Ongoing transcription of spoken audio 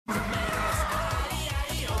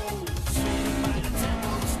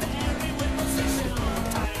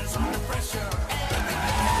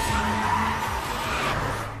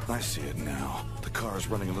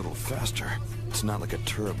car's running a little faster. It's not like a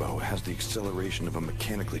turbo, it has the acceleration of a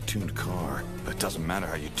mechanically tuned car. But it doesn't matter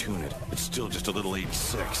how you tune it, it's still just a little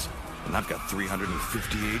 8.6. And I've got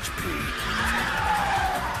 350 HP.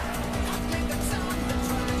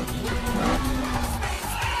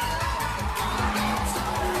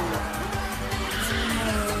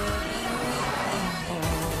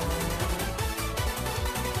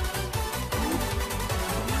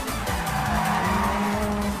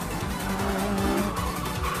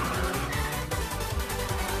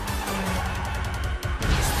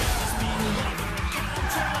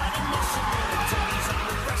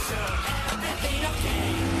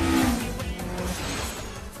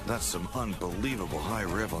 That's some unbelievable high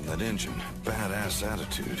rev on that engine. Badass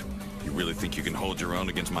attitude. You really think you can hold your own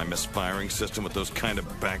against my misfiring system with those kind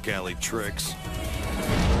of back alley tricks?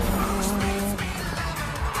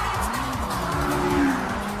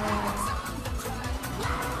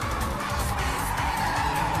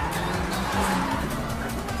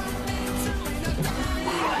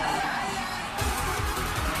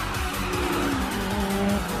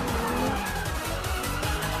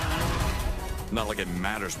 Not like it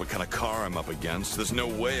matters what kind of car I'm up against. There's no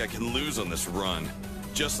way I can lose on this run.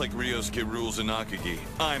 Just like Ryosuke rules in Akagi,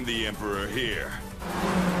 I'm the emperor here.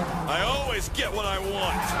 I always get what I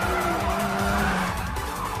want.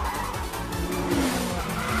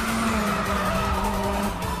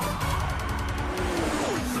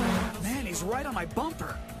 Man, he's right on my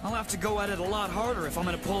bumper. I'll have to go at it a lot harder if I'm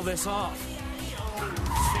gonna pull this off.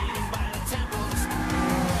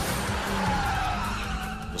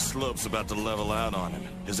 The slope's about to level out on him.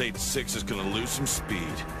 His 8.6 is gonna lose some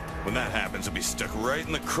speed. When that happens, he'll be stuck right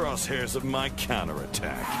in the crosshairs of my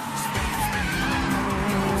counterattack.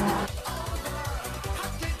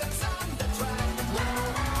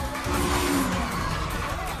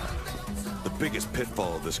 The biggest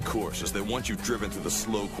pitfall of this course is that once you've driven through the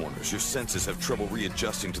slow corners, your senses have trouble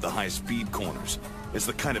readjusting to the high-speed corners. It's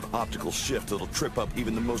the kind of optical shift that'll trip up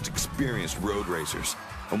even the most experienced road racers.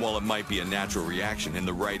 And while it might be a natural reaction in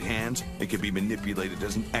the right hands, it can be manipulated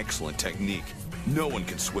as an excellent technique. No one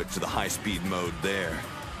can switch to the high-speed mode there.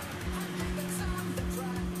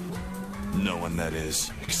 No one, that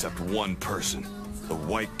is, except one person. The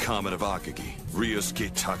White Comet of Akagi,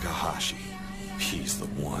 Ryosuke Takahashi. He's the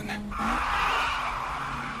one.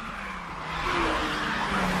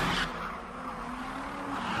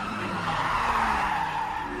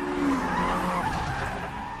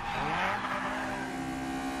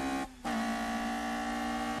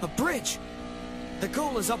 A bridge! The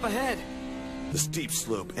goal is up ahead! The steep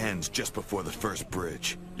slope ends just before the first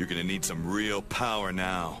bridge. You're gonna need some real power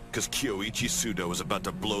now, cause Kyoichi Sudo is about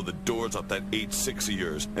to blow the doors off that 8.6 of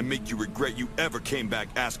yours and make you regret you ever came back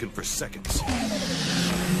asking for seconds.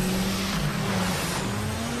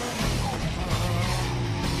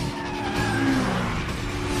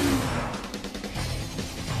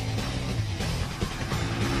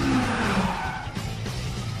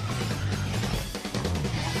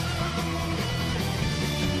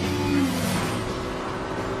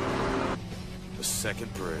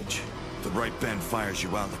 Second bridge. The right bend fires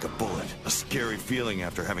you out like a bullet. A scary feeling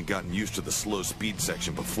after having gotten used to the slow speed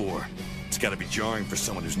section before. It's gotta be jarring for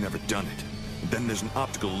someone who's never done it. Then there's an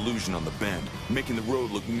optical illusion on the bend, making the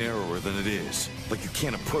road look narrower than it is. Like you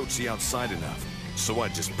can't approach the outside enough. So I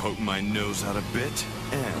just poke my nose out a bit,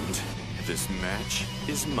 and this match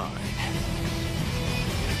is mine.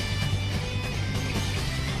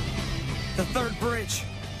 The third bridge.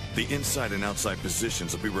 The inside and outside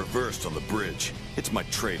positions will be reversed on the bridge. It's my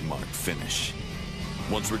trademark finish.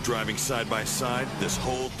 Once we're driving side by side, this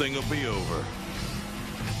whole thing will be over.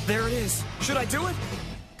 There it is. Should I do it?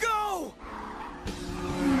 Go!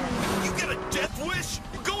 You get a death wish?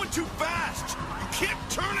 You're going too fast! You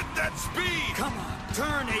can't turn at that speed! Come on,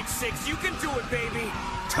 turn 8.6. You can do it, baby!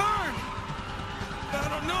 Turn! I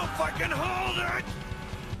don't know if I can hold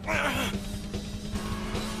it!